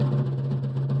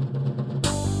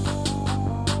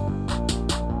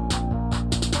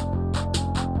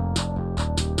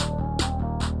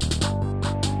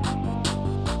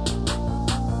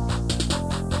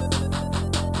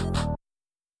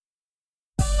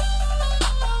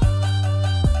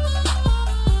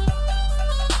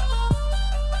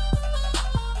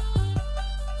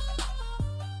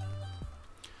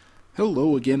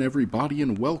Hello again, everybody,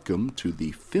 and welcome to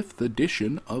the 5th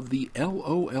edition of the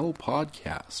LOL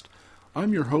Podcast.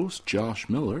 I'm your host, Josh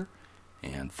Miller,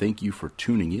 and thank you for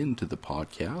tuning in to the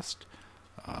podcast.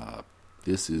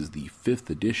 This is the 5th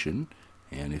edition,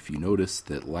 and if you notice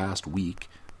that last week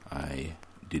I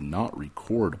did not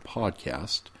record a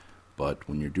podcast, but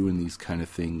when you're doing these kind of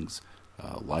things,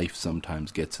 life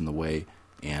sometimes gets in the way,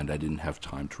 and I didn't have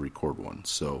time to record one.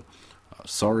 So,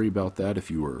 sorry about that.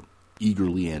 If you were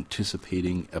eagerly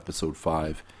anticipating episode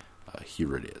 5,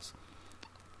 here it is.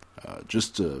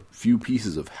 Just a few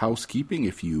pieces of housekeeping.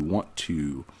 If you want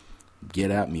to get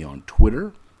at me on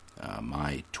Twitter,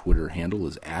 my Twitter handle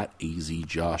is at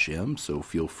AZJoshM, so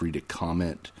feel free to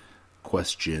comment,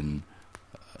 question,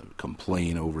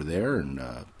 complain over there, and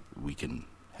we can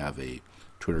have a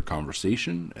Twitter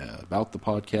conversation about the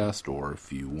podcast, or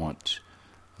if you want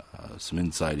some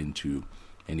insight into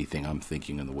anything I'm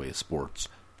thinking in the way of sports,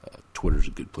 Twitter's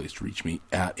a good place to reach me,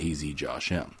 at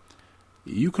AZJoshM.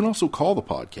 You can also call the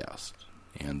podcast,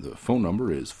 and the phone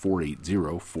number is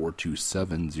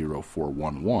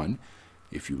 480-427-0411.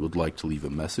 If you would like to leave a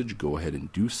message, go ahead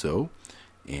and do so.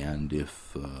 And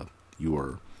if you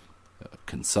are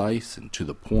concise and to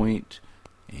the point,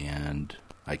 and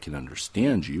I can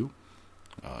understand you,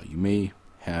 you may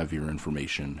have your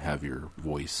information, have your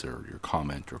voice or your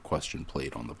comment or question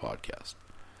played on the podcast.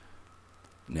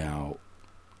 Now,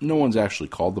 no one's actually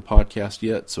called the podcast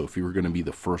yet, so if you were going to be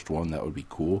the first one, that would be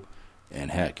cool.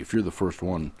 And heck, if you're the first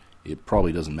one, it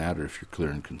probably doesn't matter if you're clear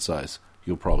and concise.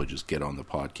 You'll probably just get on the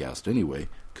podcast anyway,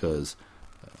 because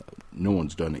no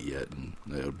one's done it yet, and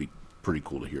it would be pretty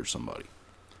cool to hear somebody.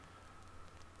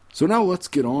 So now let's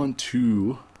get on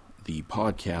to the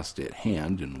podcast at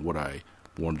hand and what I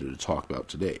wanted to talk about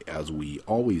today. As we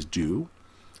always do,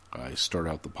 I start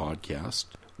out the podcast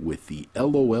with the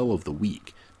LOL of the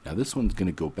week. Now, this one's going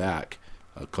to go back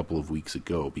a couple of weeks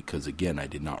ago because, again, I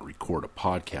did not record a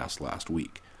podcast last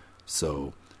week.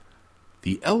 So,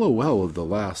 the LOL of the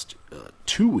last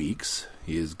 2 weeks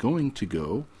is going to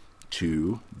go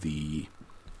to the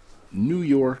New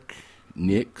York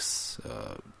Knicks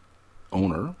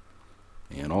owner,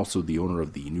 and also the owner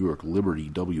of the New York Liberty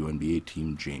WNBA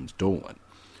team, James Dolan.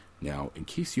 Now, in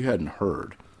case you hadn't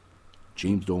heard,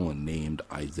 James Dolan named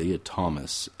Isaiah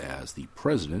Thomas as the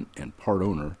president and part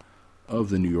owner of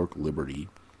the New York Liberty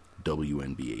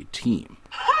WNBA team.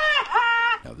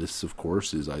 Now, this, of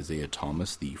course, is Isaiah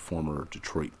Thomas, the former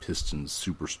Detroit Pistons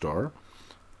superstar,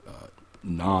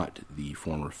 not the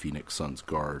former Phoenix Suns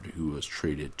guard who was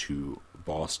traded to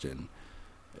Boston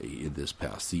in this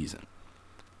past season.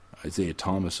 Isaiah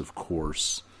Thomas, of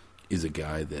course, is a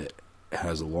guy that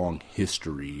has a long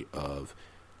history of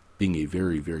being a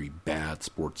very, very bad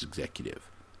sports executive.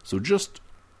 So just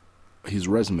his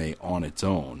resume on its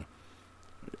own,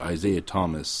 Isaiah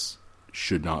Thomas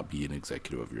should not be an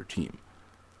executive of your team.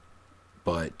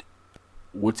 But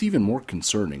what's even more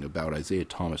concerning about Isaiah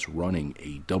Thomas running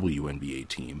a WNBA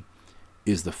team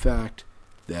is the fact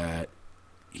that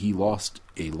he lost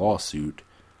a lawsuit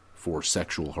for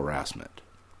sexual harassment.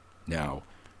 Now,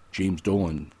 James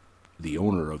Dolan, the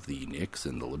owner of the Knicks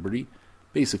and the Liberty,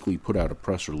 basically put out a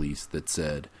press release that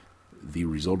said the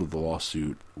result of the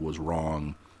lawsuit was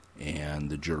wrong and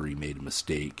the jury made a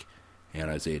mistake and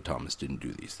Isaiah Thomas didn't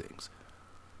do these things.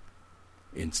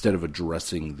 Instead of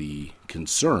addressing the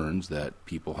concerns that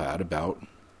people had about,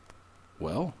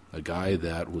 well, a guy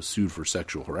that was sued for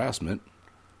sexual harassment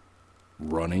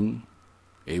running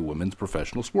a women's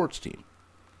professional sports team.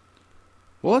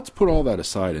 Well, let's put all that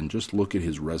aside and just look at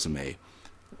his resume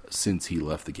since he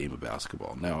left the game of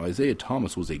basketball. Now, Isaiah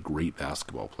Thomas was a great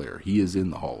basketball player. He is in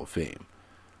the Hall of Fame.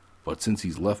 But since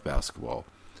he's left basketball,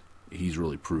 he's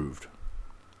really proved,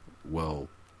 well,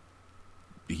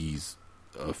 he's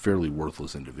a fairly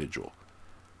worthless individual.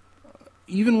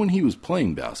 Even when he was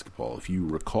playing basketball, if you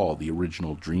recall, the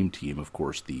original Dream Team, of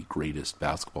course, the greatest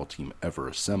basketball team ever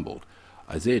assembled,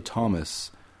 Isaiah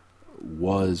Thomas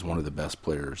was one of the best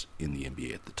players in the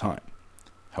NBA at the time.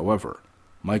 However,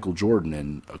 Michael Jordan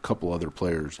and a couple other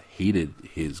players hated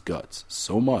his guts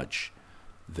so much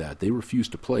that they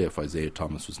refused to play if Isaiah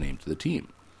Thomas was named to the team.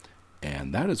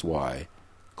 And that is why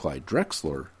Clyde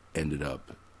Drexler ended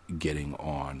up getting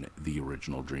on the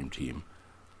original Dream Team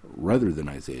rather than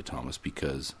Isaiah Thomas,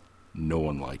 because no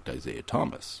one liked Isaiah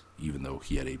Thomas, even though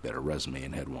he had a better resume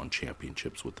and had won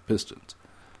championships with the Pistons.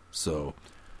 So,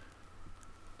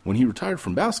 when he retired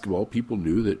from basketball, people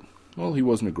knew that, well, he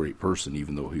wasn't a great person,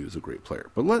 even though he was a great player.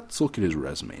 But let's look at his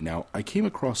resume. Now, I came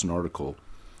across an article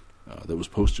that was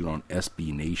posted on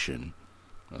SB Nation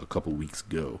a couple weeks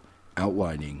ago,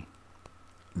 outlining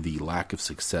the lack of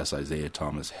success Isaiah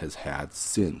Thomas has had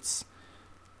since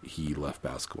he left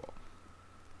basketball.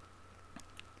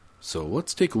 So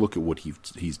let's take a look at what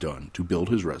he's done to build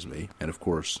his resume. And of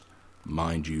course,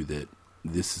 mind you that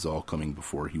this is all coming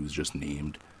before he was just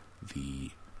named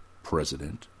the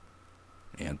president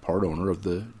and part owner of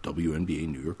the WNBA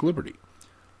New York Liberty.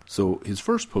 So his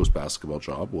first post-basketball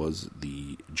job was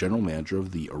the general manager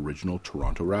of the original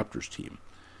Toronto Raptors team.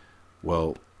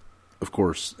 Well, of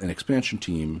course, an expansion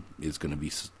team is going to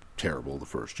be terrible the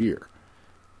first year.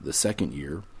 The second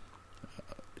year,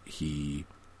 he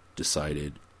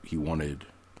decided he wanted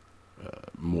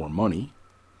more money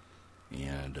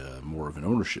and more of an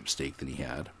ownership stake than he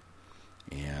had,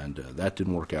 and that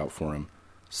didn't work out for him,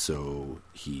 so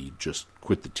he just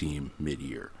quit the team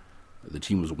mid-year. The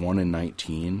team was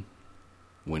 1-19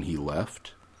 when he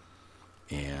left,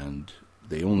 and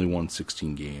they only won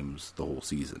 16 games the whole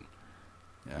season.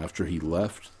 After he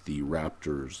left, the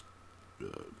Raptors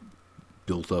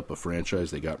built up a franchise.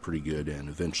 They got pretty good and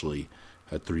eventually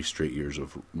had 3 straight years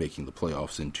of making the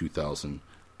playoffs in 2000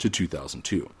 to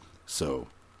 2002. So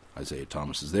Isaiah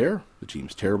Thomas is there. The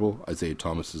team's terrible. Isaiah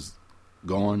Thomas is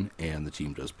gone, and the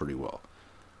team does pretty well.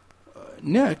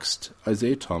 Next,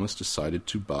 Isaiah Thomas decided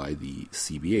to buy the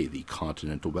CBA, the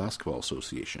Continental Basketball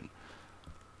Association.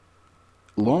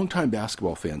 Longtime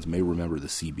basketball fans may remember the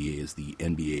CBA as the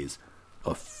NBA's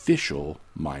official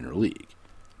minor league.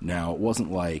 Now, it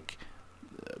wasn't like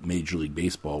Major League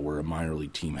Baseball where a minor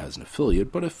league team has an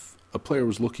affiliate, but if a player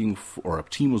was looking for, or a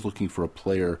team was looking for a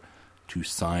player to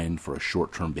sign for a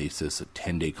short-term basis, a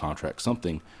 10-day contract,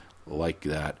 something like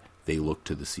that, they looked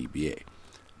to the CBA.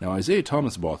 Now, Isaiah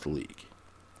Thomas bought the league.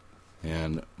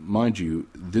 And mind you,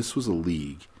 this was a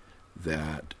league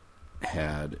that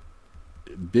had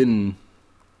been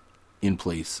in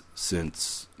place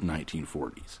since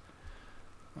 1940s.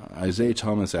 Isaiah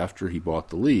Thomas, after he bought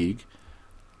the league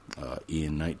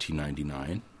in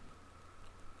 1999,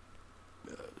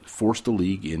 forced the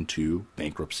league into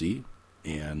bankruptcy,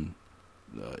 and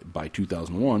by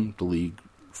 2001, the league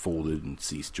folded and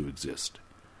ceased to exist.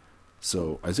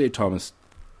 So Isaiah Thomas,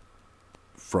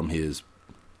 from his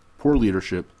poor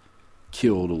leadership,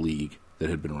 killed a league that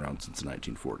had been around since the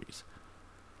 1940s.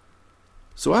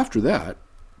 So after that,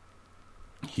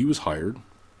 he was hired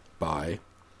by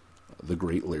the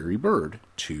great Larry Bird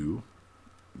to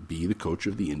be the coach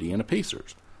of the Indiana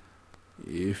Pacers.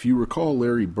 If you recall,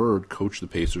 Larry Bird coached the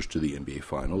Pacers to the NBA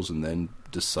Finals and then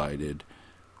decided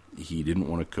he didn't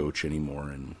want to coach anymore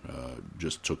and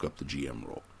just took up the GM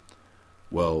role.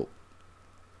 Well,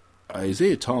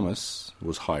 Isaiah Thomas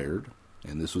was hired,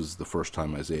 and this was the first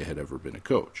time Isaiah had ever been a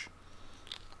coach.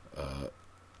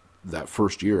 That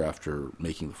first year after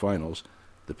making the finals,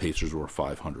 the Pacers were a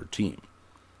 500 team.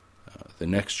 The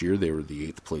next year, they were the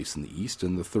 8th place in the East,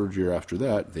 and the third year after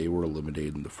that, they were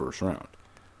eliminated in the first round.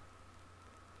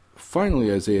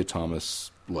 Finally, Isaiah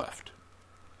Thomas left.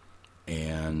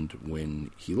 And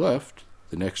when he left,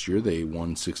 the next year they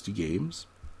won 60 games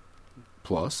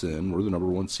plus and were the number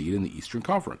 1 seed in the Eastern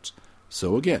Conference.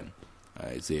 So again,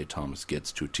 Isaiah Thomas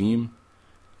gets to a team,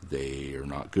 they are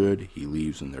not good, he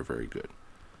leaves, and they're very good.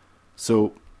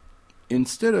 So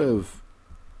instead of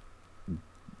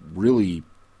really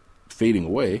fading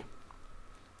away,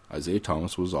 Isaiah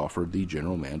Thomas was offered the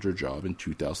general manager job in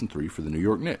 2003 for the New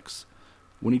York Knicks.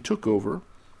 When he took over,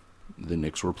 the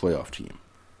Knicks were a playoff team,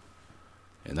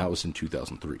 and that was in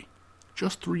 2003.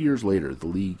 Just 3 years later, the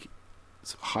league's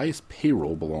highest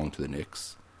payroll belonged to the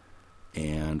Knicks,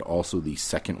 and also the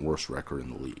second worst record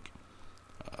in the league.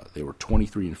 They were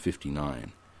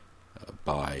 23-59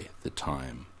 by the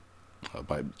time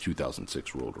by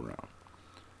 2006 rolled around.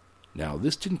 Now,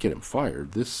 this didn't get him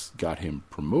fired. This got him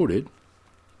promoted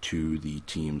to the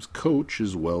team's coach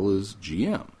as well as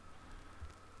GM.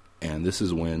 And this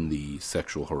is when the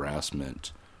sexual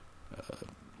harassment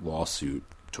lawsuit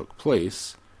took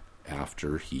place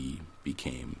after he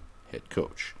became head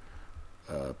coach.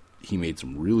 He made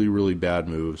some really, really bad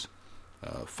moves.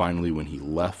 Finally, when he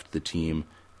left the team,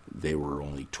 they were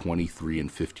only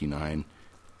 23-59,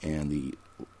 and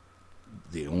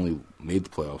they only made the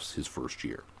playoffs his first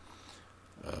year.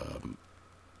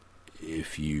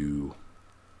 If you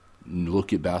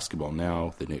look at basketball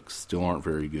now, the Knicks still aren't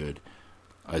very good.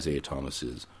 Isaiah Thomas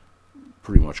is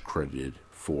pretty much credited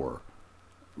for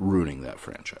ruining that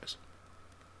franchise.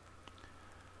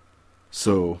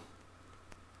 So,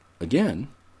 again,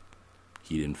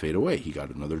 he didn't fade away. He got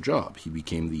another job. He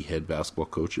became the head basketball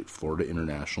coach at Florida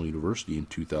International University in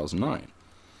 2009.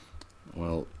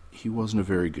 Well, he wasn't a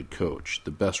very good coach.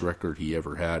 The best record he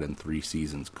ever had in 3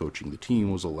 seasons coaching the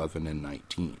team was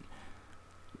 11-19.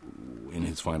 In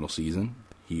his final season,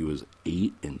 he was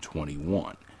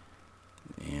 8-21.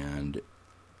 And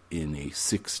in a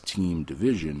 6-team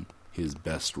division, his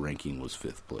best ranking was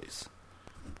 5th place.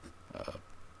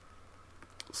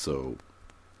 So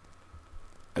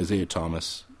Isaiah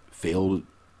Thomas failed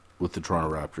with the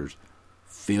Toronto Raptors,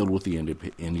 failed with the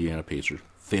Indiana Pacers,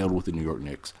 failed with the New York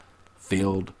Knicks,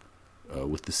 failed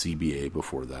with the CBA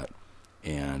before that,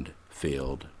 and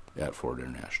failed at Florida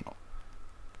International.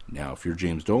 Now, if you're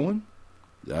James Dolan,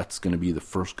 that's going to be the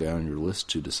first guy on your list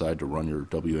to decide to run your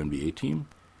WNBA team,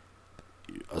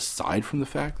 aside from the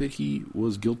fact that he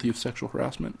was guilty of sexual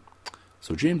harassment.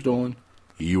 So, James Dolan,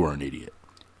 you are an idiot.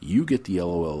 You get the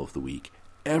LOL of the week.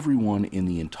 Everyone in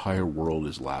the entire world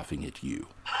is laughing at you.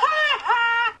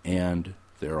 And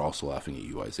they're also laughing at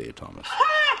you, Isaiah Thomas,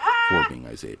 for being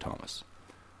Isaiah Thomas.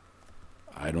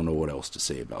 I don't know what else to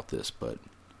say about this, but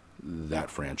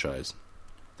that franchise,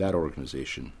 that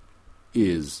organization,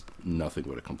 is nothing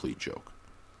but a complete joke.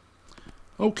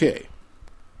 Okay.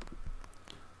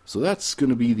 So that's going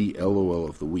to be the LOL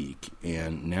of the week.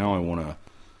 And now I want to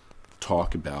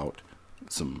talk about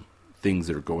some things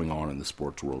that are going on in the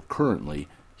sports world currently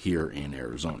here in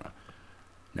Arizona.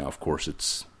 Now, of course,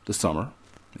 it's the summer,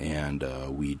 and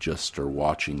we just are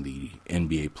watching the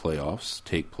NBA playoffs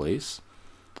take place,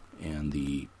 and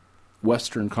the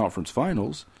Western Conference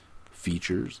Finals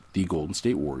features the Golden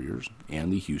State Warriors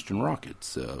and the Houston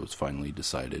Rockets. It was finally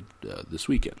decided this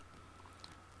weekend.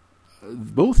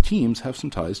 Both teams have some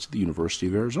ties to the University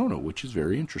of Arizona, which is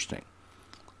very interesting.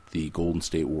 The Golden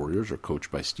State Warriors are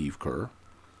coached by Steve Kerr.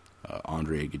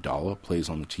 Andre Iguodala plays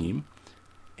on the team,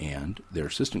 and their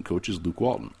assistant coach is Luke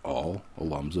Walton, all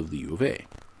alums of the U of A.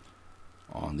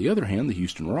 On the other hand, the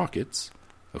Houston Rockets,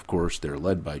 of course, they're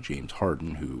led by James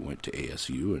Harden, who went to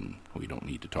ASU, and we don't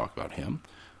need to talk about him,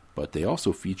 but they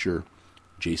also feature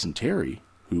Jason Terry,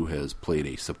 who has played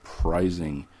a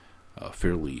surprising,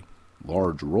 fairly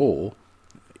large role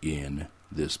in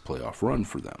this playoff run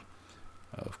for them.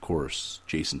 Of course,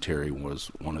 Jason Terry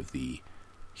was one of the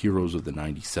heroes of the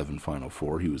 97 Final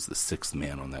Four. He was the 6th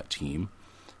man on that team.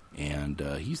 And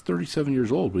he's 37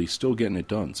 years old, but he's still getting it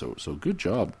done. So good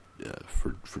job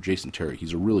for Jason Terry.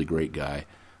 He's a really great guy.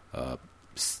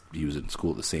 He was in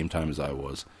school at the same time as I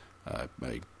was. I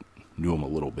knew him a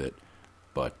little bit,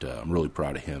 but I'm really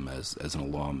proud of him as an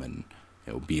alum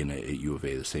and being at U of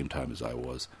A the same time as I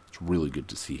was. It's really good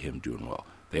to see him doing well.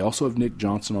 They also have Nick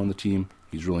Johnson on the team.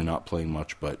 He's really not playing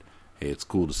much, but hey, it's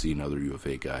cool to see another U of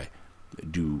A guy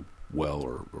do well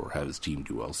or have his team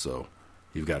do well. So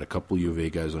you've got a couple U of A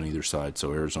guys on either side,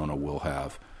 so Arizona will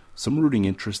have some rooting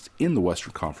interest in the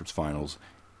Western Conference Finals,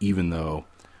 even though,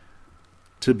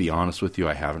 to be honest with you,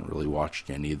 I haven't really watched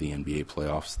any of the NBA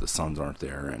playoffs. The Suns aren't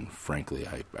there, and frankly,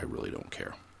 I really don't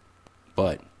care.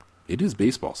 But it is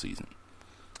baseball season,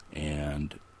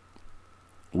 and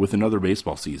with another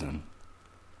baseball season,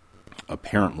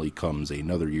 apparently comes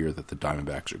another year that the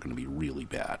Diamondbacks are going to be really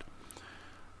bad.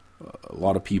 A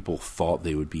lot of people thought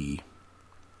they would be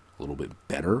a little bit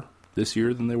better this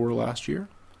year than they were last year,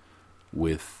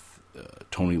 with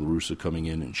Tony La Russa coming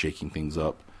in and shaking things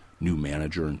up, new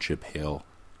manager in Chip Hale,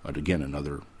 and again,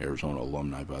 another Arizona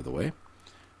alumni, by the way.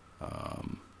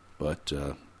 But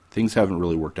things haven't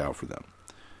really worked out for them.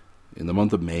 In the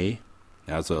month of May,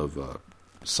 as of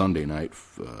Sunday night,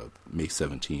 May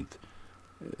 17th,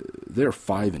 they're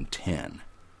 5-10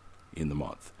 in the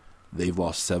month. They've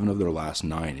lost 7 of their last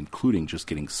 9, including just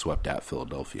getting swept at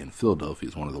Philadelphia. And Philadelphia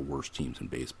is one of the worst teams in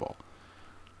baseball.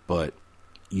 But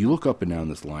you look up and down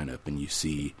this lineup and you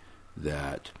see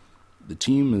that the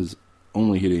team is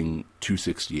only hitting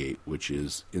 .268, which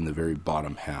is in the very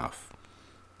bottom half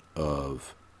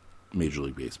of Major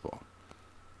League Baseball.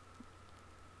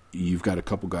 You've got a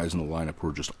couple guys in the lineup who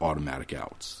are just automatic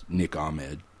outs. Nick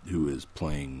Ahmed, who is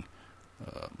playing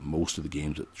most of the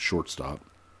games at shortstop,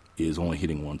 is only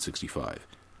hitting .165.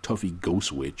 Tuffy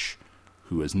Goswitch,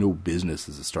 who has no business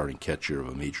as a starting catcher of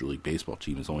a Major League Baseball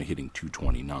team, is only hitting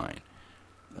 .229.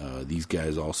 These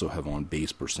guys also have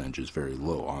on-base percentages very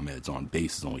low. Ahmed's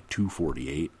on-base is only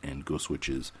 .248, and Goswitch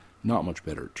is not much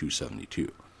better at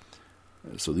 .272.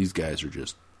 So these guys are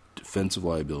just defensive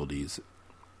liabilities.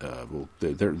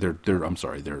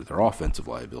 They're offensive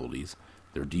liabilities.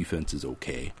 Their defense is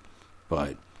okay,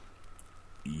 but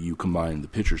you combine the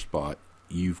pitcher spot,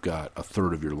 you've got a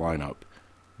third of your lineup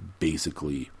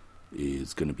basically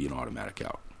is going to be an automatic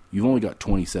out. You've only got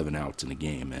 27 outs in a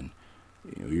game, and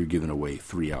you're giving away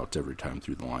 3 outs every time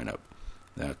through the lineup.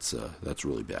 That's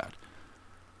really bad.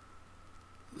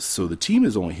 So the team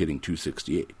is only hitting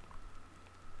 .268.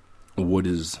 What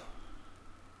is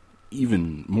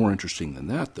even more interesting than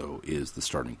that, though, is the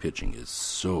starting pitching is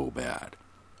so bad,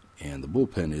 and the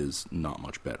bullpen is not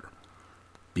much better,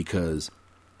 because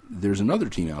there's another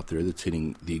team out there that's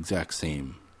hitting the exact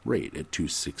same rate at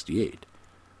 268.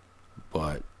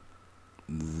 But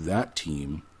that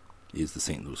team is the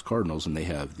St. Louis Cardinals, and they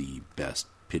have the best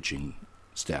pitching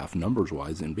staff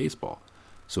numbers-wise in baseball.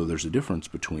 So there's a difference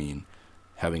between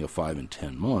having a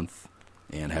 5-10 month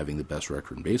and having the best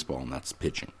record in baseball, and that's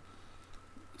pitching.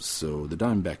 So the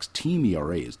Diamondbacks team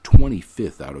ERA is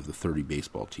 25th out of the 30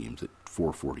 baseball teams at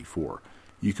 4.44.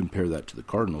 You compare that to the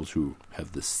Cardinals, who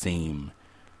have the same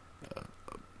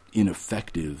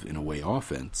ineffective, in a way,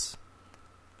 offense,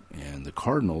 and the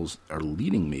Cardinals are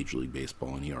leading Major League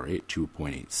Baseball in ERA at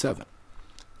 2.87.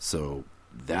 So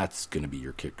that's going to be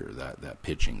your kicker, that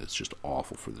pitching that's just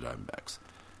awful for the Diamondbacks.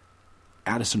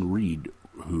 Addison Reed,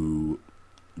 who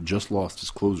just lost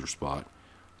his closer spot,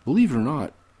 believe it or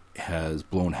not, has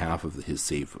blown half of his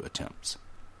save attempts.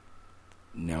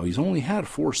 Now, he's only had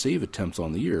 4 save attempts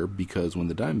on the year because when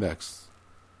the Diamondbacks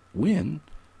win,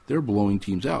 they're blowing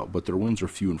teams out, but their wins are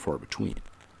few and far between.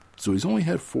 So he's only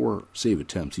had 4 save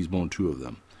attempts. He's blown 2 of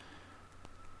them.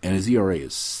 And his ERA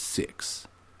is 6.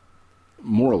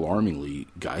 More alarmingly,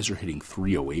 guys are hitting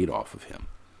 308 off of him.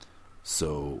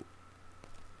 So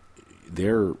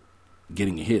they're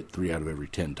getting a hit 3 out of every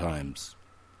 10 times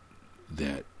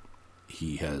that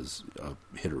he has a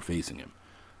hitter facing him.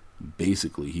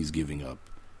 Basically, he's giving up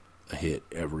a hit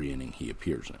every inning he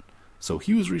appears in. So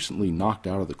he was recently knocked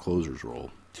out of the closer's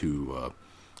role to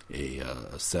a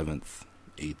 7th,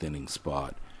 8th inning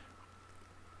spot.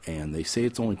 And they say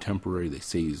it's only temporary. They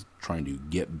say he's trying to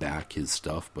get back his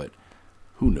stuff, but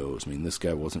who knows? I mean, this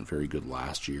guy wasn't very good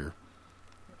last year.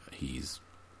 He's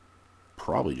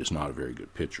probably just not a very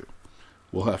good pitcher.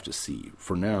 We'll have to see.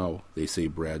 For now, they say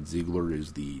Brad Ziegler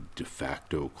is the de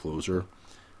facto closer.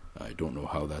 I don't know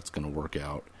how that's going to work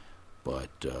out, but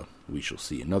we shall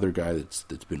see. Another guy that's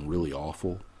been really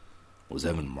awful was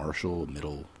Evan Marshall,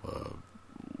 a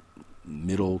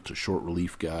middle to short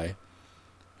relief guy,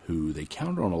 who they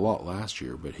counted on a lot last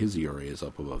year, but his ERA is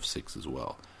up above 6 as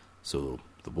well. So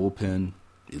the bullpen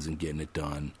isn't getting it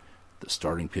done. The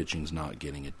starting pitching's not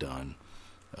getting it done.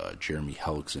 Jeremy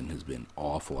Hellickson has been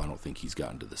awful. I don't think he's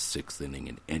gotten to the 6th inning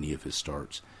in any of his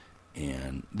starts.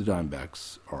 And the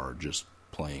Diamondbacks are just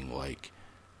playing like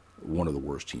one of the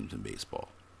worst teams in baseball,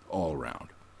 all around.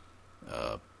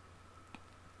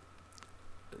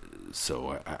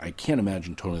 So I can't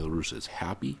imagine Tony La Russa is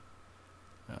happy.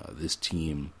 This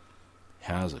team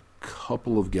has a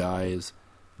couple of guys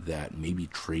that maybe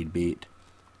trade bait.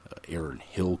 Aaron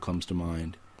Hill comes to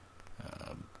mind.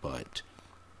 But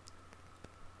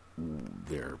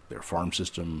their farm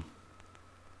system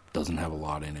doesn't have a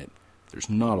lot in it. There's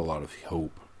not a lot of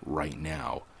hope right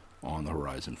now on the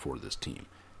horizon for this team.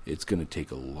 It's going to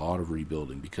take a lot of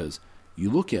rebuilding because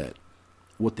you look at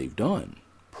what they've done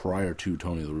prior to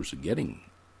Tony La Russa getting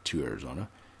to Arizona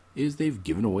is they've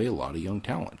given away a lot of young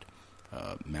talent.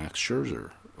 Max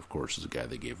Scherzer, of course, is a guy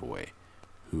they gave away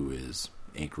who is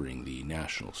anchoring the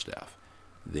national staff.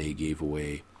 They gave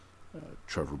away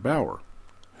Trevor Bauer,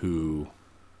 who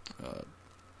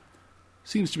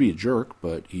seems to be a jerk,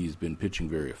 but he's been pitching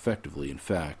very effectively. In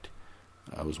fact,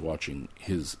 I was watching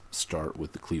his start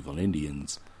with the Cleveland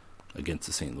Indians against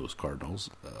the St. Louis Cardinals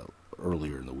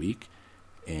earlier in the week,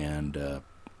 and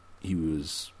he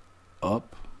was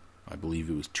up, I believe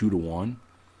it was 2-1.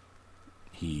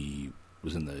 He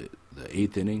was in the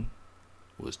 8th inning,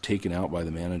 was taken out by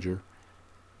the manager,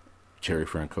 Terry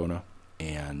Francona,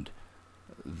 and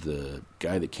the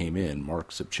guy that came in,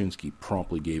 Mark Sapchinski,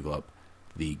 promptly gave up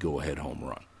the go-ahead home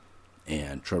run.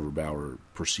 And Trevor Bauer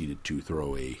proceeded to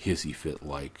throw a hissy fit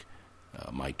like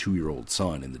my 2-year-old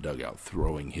son in the dugout,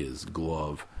 throwing his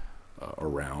glove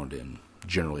around and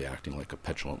generally acting like a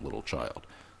petulant little child.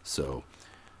 So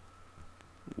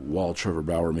while Trevor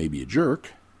Bauer may be a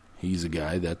jerk, he's a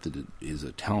guy that is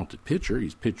a talented pitcher.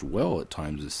 He's pitched well at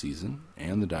times this season,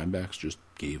 and the Diamondbacks just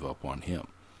gave up on him.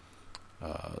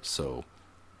 So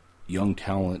young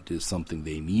talent is something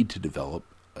they need to develop.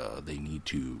 They need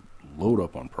to load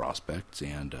up on prospects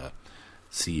and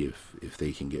see if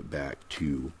they can get back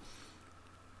to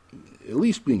at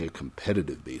least being a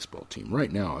competitive baseball team.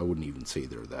 Right now, I wouldn't even say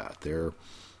they're that. They're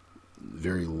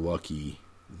very lucky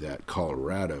that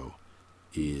Colorado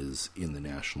is in the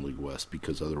National League West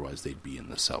because otherwise they'd be in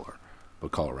the cellar.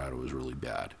 But Colorado is really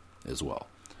bad as well.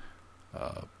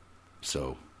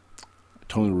 So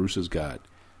Tony La Russa's got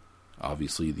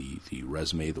obviously the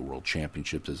resume, the World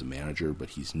Championships as a manager,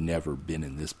 but he's never been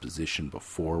in this position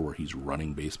before where he's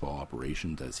running baseball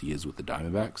operations as he is with the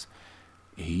Diamondbacks.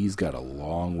 He's got a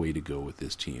long way to go with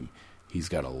this team. He's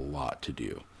got a lot to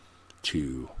do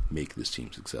to make this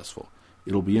team successful.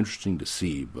 It'll be interesting to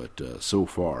see, but so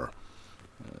far,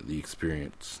 the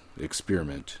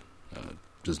experiment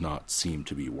does not seem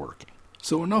to be working.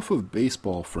 So enough of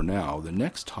baseball for now. The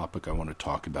next topic I want to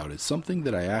talk about is something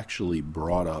that I actually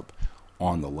brought up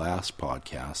on the last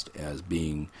podcast as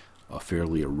being a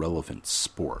fairly irrelevant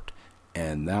sport,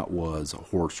 and that was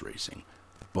horse racing.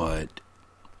 But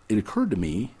it occurred to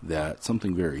me that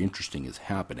something very interesting is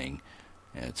happening,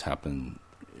 and it's happened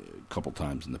a couple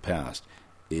times in the past,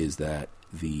 is that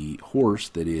the horse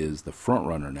that is the front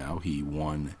runner now, he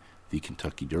won the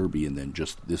Kentucky Derby, and then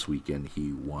just this weekend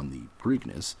he won the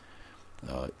Preakness.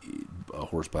 A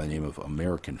horse by the name of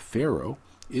American Pharoah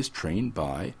is trained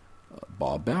by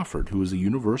Bob Baffert, who is a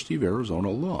University of Arizona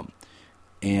alum.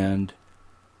 And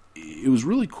it was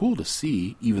really cool to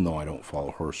see, even though I don't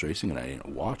follow horse racing and I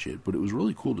didn't watch it, but it was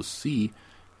really cool to see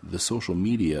the social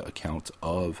media accounts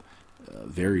of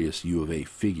various U of A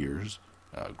figures,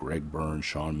 Greg Burns,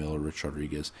 Sean Miller, Rich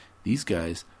Rodriguez, these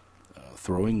guys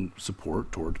throwing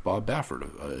support towards Bob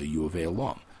Baffert, a U of A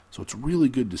alum. So it's really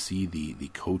good to see the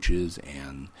coaches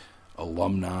and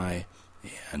alumni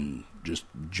and just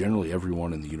generally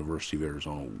everyone in the University of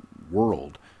Arizona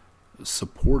world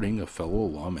supporting a fellow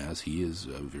alum as he is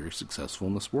very successful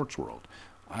in the sports world.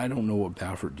 I don't know what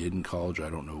Baffert did in college. I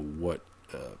don't know what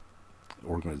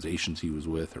organizations he was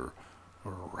with or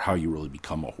how you really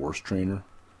become a horse trainer.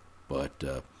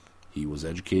 But he was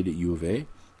educated at U of A,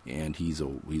 and he's a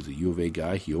U of A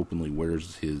guy. He openly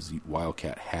wears his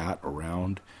Wildcat hat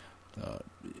around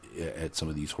at some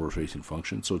of these horse racing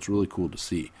functions, so it's really cool to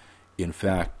see. In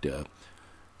fact, a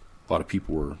lot of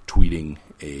people were tweeting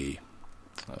a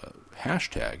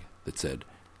hashtag that said,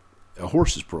 "A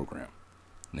horses program."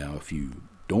 Now, if you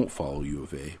don't follow U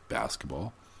of A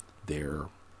basketball, their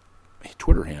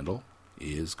Twitter handle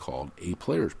is called A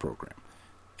Players Program.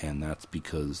 And that's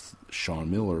because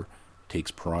Sean Miller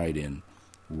takes pride in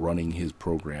running his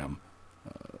program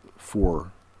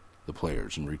for the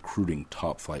players and recruiting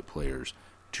top flight players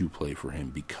to play for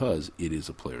him because it is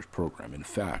a players program. In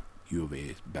fact, U of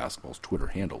A basketball's Twitter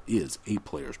handle is A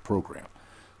Players Program.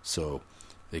 So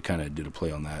they kind of did a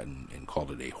play on that and called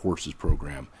it a horses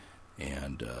program.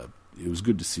 And it was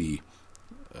good to see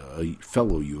a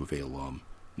fellow U of A alum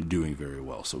doing very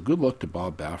well. So good luck to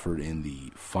Bob Baffert in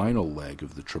the final leg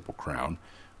of the Triple Crown.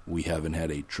 We haven't had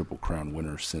a Triple Crown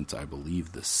winner since, I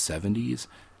believe, the 70s,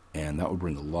 and that would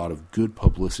bring a lot of good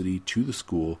publicity to the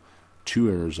school, to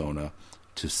Arizona,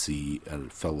 to see a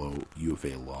fellow U of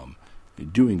A alum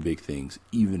doing big things,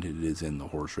 even if it is in the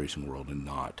horse racing world and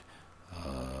not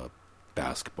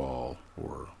basketball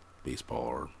or baseball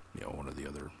or one of the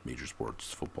other major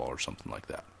sports, football or something like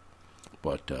that.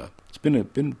 But it's been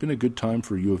a good time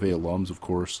for U of A alums, of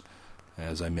course.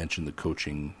 As I mentioned, the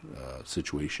coaching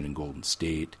situation in Golden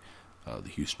State, the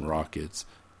Houston Rockets,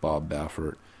 Bob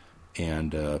Baffert,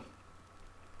 and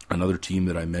another team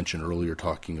that I mentioned earlier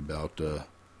talking about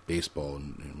baseball,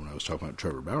 and when I was talking about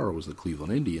Trevor Bauer, was the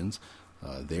Cleveland Indians.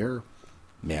 Their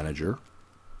manager,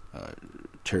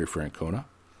 Terry Francona,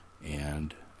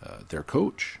 and their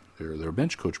coach, their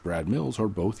bench coach, Brad Mills, are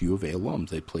both U of A alums.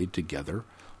 They played together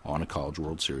on a College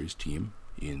World Series team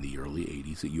in the early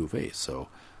 80s at U of A. So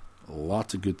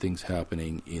lots of good things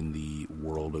happening in the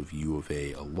world of U of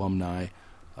A alumni,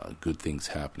 good things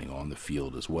happening on the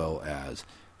field, as well as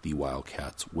the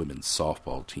Wildcats women's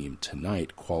softball team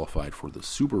tonight qualified for the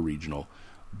Super Regional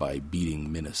by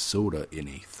beating Minnesota in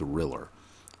a thriller.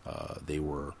 They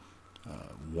were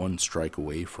one strike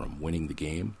away from winning the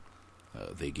game.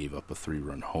 They gave up a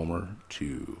 3-run homer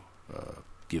to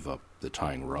give up the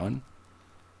tying run,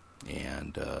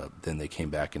 and then they came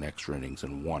back in extra innings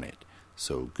and won it.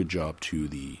 So good job to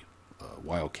the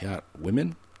Wildcat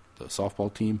women, the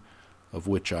softball team, of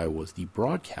which I was the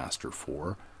broadcaster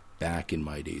for back in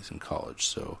my days in college.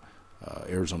 So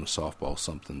Arizona softball is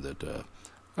something that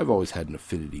I've always had an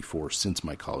affinity for since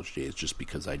my college days, just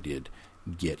because I did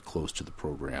get close to the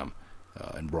program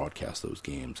and broadcast those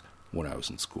games when I was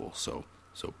in school. So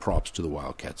props to the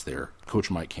Wildcats there.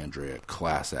 Coach Mike Candrea,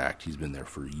 class act. He's been there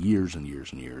for years and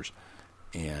years and years.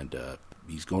 And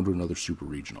he's going to another Super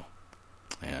Regional.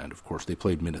 And, of course, they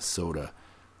played Minnesota,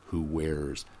 who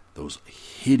wears those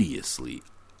hideously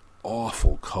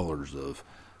awful colors of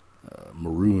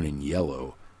maroon and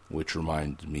yellow, which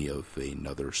reminds me of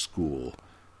another school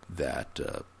that,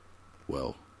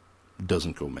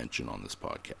 doesn't go mention on this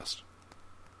podcast.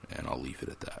 And I'll leave it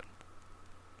at that.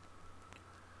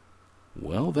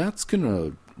 Well, that's going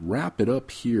to wrap it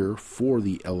up here for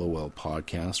the LOL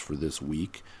podcast for this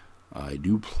week. I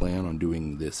do plan on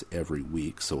doing this every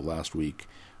week, so last week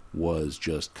was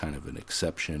just kind of an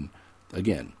exception.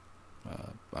 Again,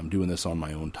 I'm doing this on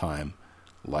my own time.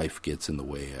 Life gets in the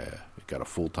way. I've got a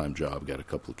full-time job, got a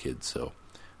couple of kids, so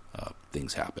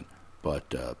things happen.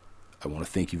 But I want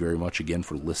to thank you very much again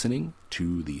for listening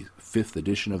to the 5th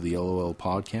edition of the LOL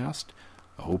podcast.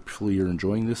 Hopefully you're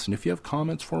enjoying this, and if you have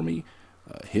comments for me,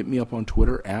 hit me up on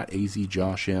Twitter at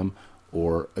AZJoshM,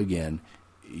 or again,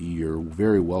 you're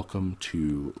very welcome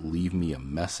to leave me a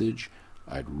message.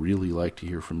 I'd really like to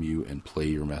hear from you and play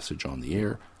your message on the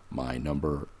air. My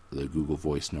number, the Google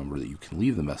Voice number that you can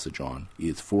leave the message on,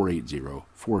 is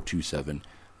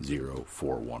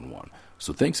 480-427-0411.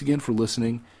 So thanks again for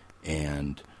listening,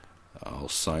 and I'll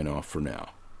sign off for now.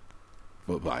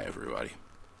 Bye-bye, everybody.